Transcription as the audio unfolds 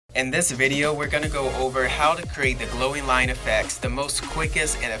In this video, we're going to go over how to create the glowing line effects the most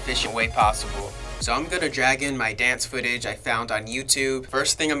quickest and efficient way possible. So I'm going to drag in my dance footage I found on YouTube.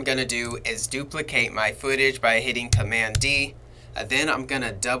 First thing I'm going to do is duplicate my footage by hitting Command D. Then I'm going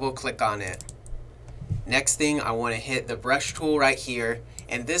to double click on it. Next thing, I want to hit the brush tool right here,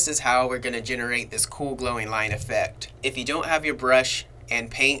 and this is how we're going to generate this cool glowing line effect. If you don't have your brush and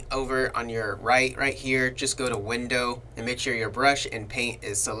paint over on your right here, just go to Window and make sure your brush and paint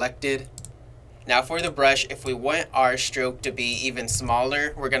is selected. Now for the brush, if we want our stroke to be even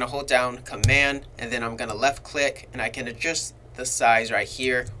smaller, we're going to hold down Command and then I'm going to left click and I can adjust the size right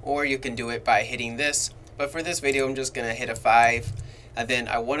here, or you can do it by hitting this. But for this video, I'm just going to hit a 5, and then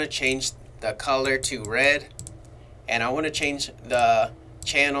I want to change the color to red, and I want to change the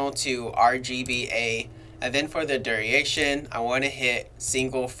channel to RGBA. And then for the duration, I want to hit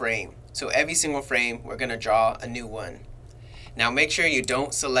single frame. So every single frame, we're going to draw a new one. Now make sure you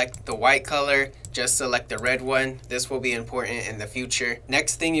don't select the white color, just select the red one. This will be important in the future.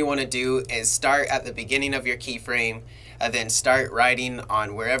 Next thing you want to do is start at the beginning of your keyframe and then start writing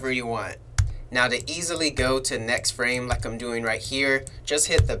on wherever you want. Now to easily go to next frame like I'm doing right here, just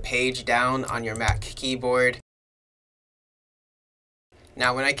hit the page down on your Mac keyboard.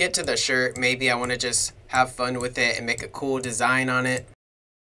 Now when I get to the shirt, maybe I want to just have fun with it and make a cool design on it.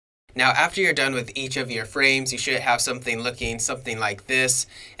 Now after you're done with each of your frames, you should have something looking something like this.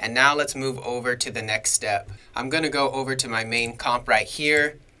 And now let's move over to the next step. I'm going to go over to my main comp right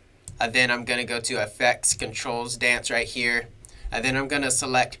here. And then I'm going to go to Effects, Controls, Dance right here. And then I'm going to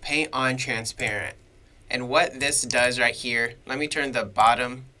select Paint on Transparent. And what this does right here, let me turn the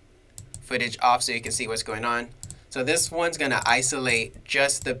bottom footage off so you can see what's going on. So this one's going to isolate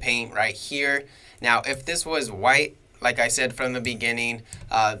just the paint right here. Now if this was white, like I said from the beginning,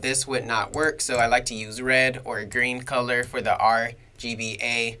 this would not work. So I like to use red or green color for the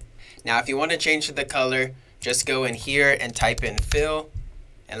RGBA. Now if you want to change the color, just go in here and type in fill.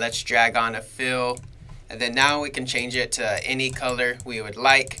 And let's drag on a fill. And then now we can change it to any color we would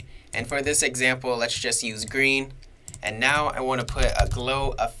like. And for this example, let's just use green. And now I want to put a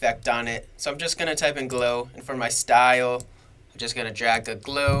glow effect on it. So I'm just going to type in glow. And for my style, I'm just going to drag a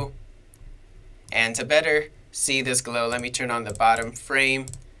glow. And to better see this glow, let me turn on the bottom frame.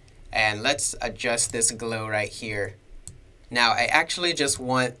 And let's adjust this glow right here. Now I actually just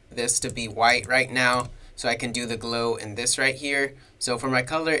want this to be white right now, so I can do the glow in this right here. So for my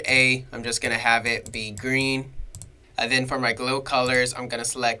color A, I'm just going to have it be green. And then for my glow colors, I'm going to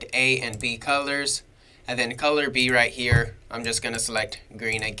select A and B colors. And then color B right here, I'm just going to select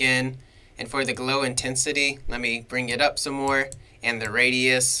green again. And for the glow intensity, let me bring it up some more. And the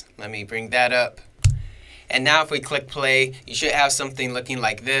radius, let me bring that up. And now if we click play, you should have something looking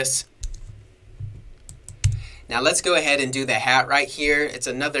like this. Now let's go ahead and do the hat right here. It's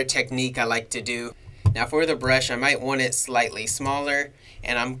another technique I like to do. Now for the brush, I might want it slightly smaller,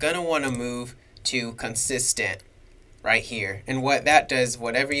 and I'm going to want to move to consistent right here. And what that does,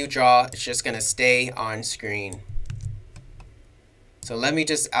 whatever you draw, it's just going to stay on screen. So let me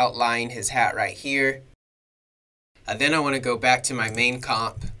just outline his hat right here. Then I want to go back to my main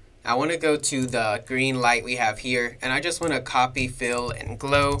comp. I want to go to the green light we have here, and I just want to copy, fill, and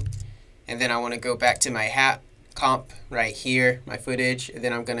glow. And then I want to go back to my hat comp right here, my footage, and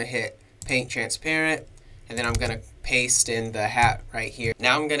then I'm going to hit Paint Transparent, and then I'm going to paste in the hat right here.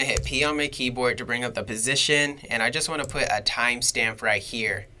 Now I'm going to hit P on my keyboard to bring up the position, and I just want to put a timestamp right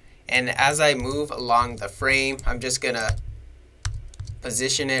here. And as I move along the frame, I'm just going to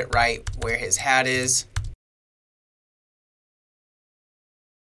position it right where his hat is.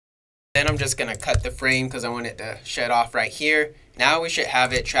 Then I'm just going to cut the frame because I want it to shut off right here. Now we should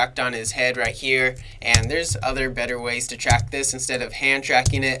have it tracked on his head right here. And there's other better ways to track this instead of hand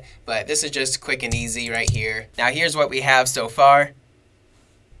tracking it, but this is just quick and easy right here. Now here's what we have so far.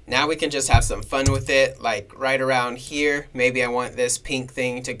 Now we can just have some fun with it, like right around here. Maybe I want this pink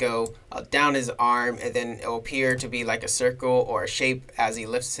thing to go down his arm, and then it'll appear to be like a circle or a shape as he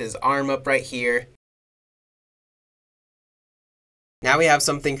lifts his arm up right here. Now we have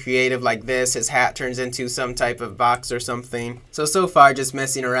something creative like this. His hat turns into some type of box or something. So far just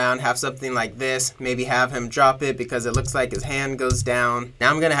messing around, have something like this. Maybe have him drop it because it looks like his hand goes down. Now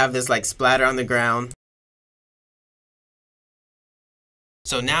I'm going to have this like splatter on the ground.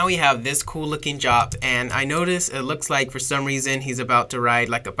 So now we have this cool looking drop, and I notice it looks like for some reason he's about to ride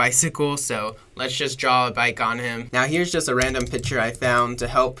like a bicycle, so let's just draw a bike on him. Now here's just a random picture I found to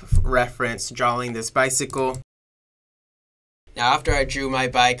help reference drawing this bicycle. Now after I drew my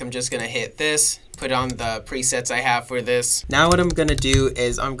bike, I'm just going to hit this, put on the presets I have for this. Now what I'm going to do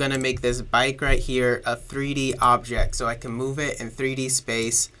is I'm going to make this bike right here a 3D object so I can move it in 3D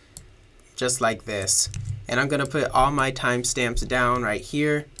space. just like this. And I'm going to put all my timestamps down right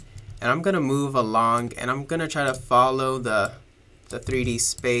here. And I'm going to move along and I'm going to try to follow the 3D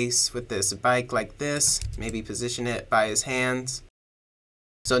space with this bike like this. Maybe position it by his hands.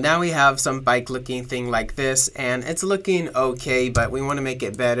 So now we have some bike looking thing like this, and it's looking okay, but we want to make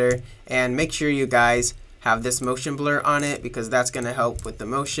it better. And make sure you guys have this motion blur on it because that's going to help with the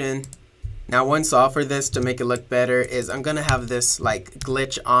motion. Now one solve for this to make it look better is I'm going to have this like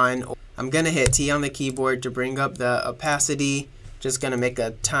glitch on. I'm going to hit T on the keyboard to bring up the opacity. Just going to make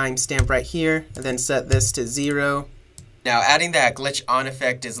a timestamp right here and then set this to 0. Now adding that glitch on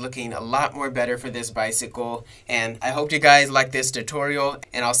effect is looking a lot more better for this bicycle, and I hope you guys like this tutorial,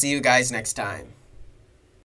 and I'll see you guys next time.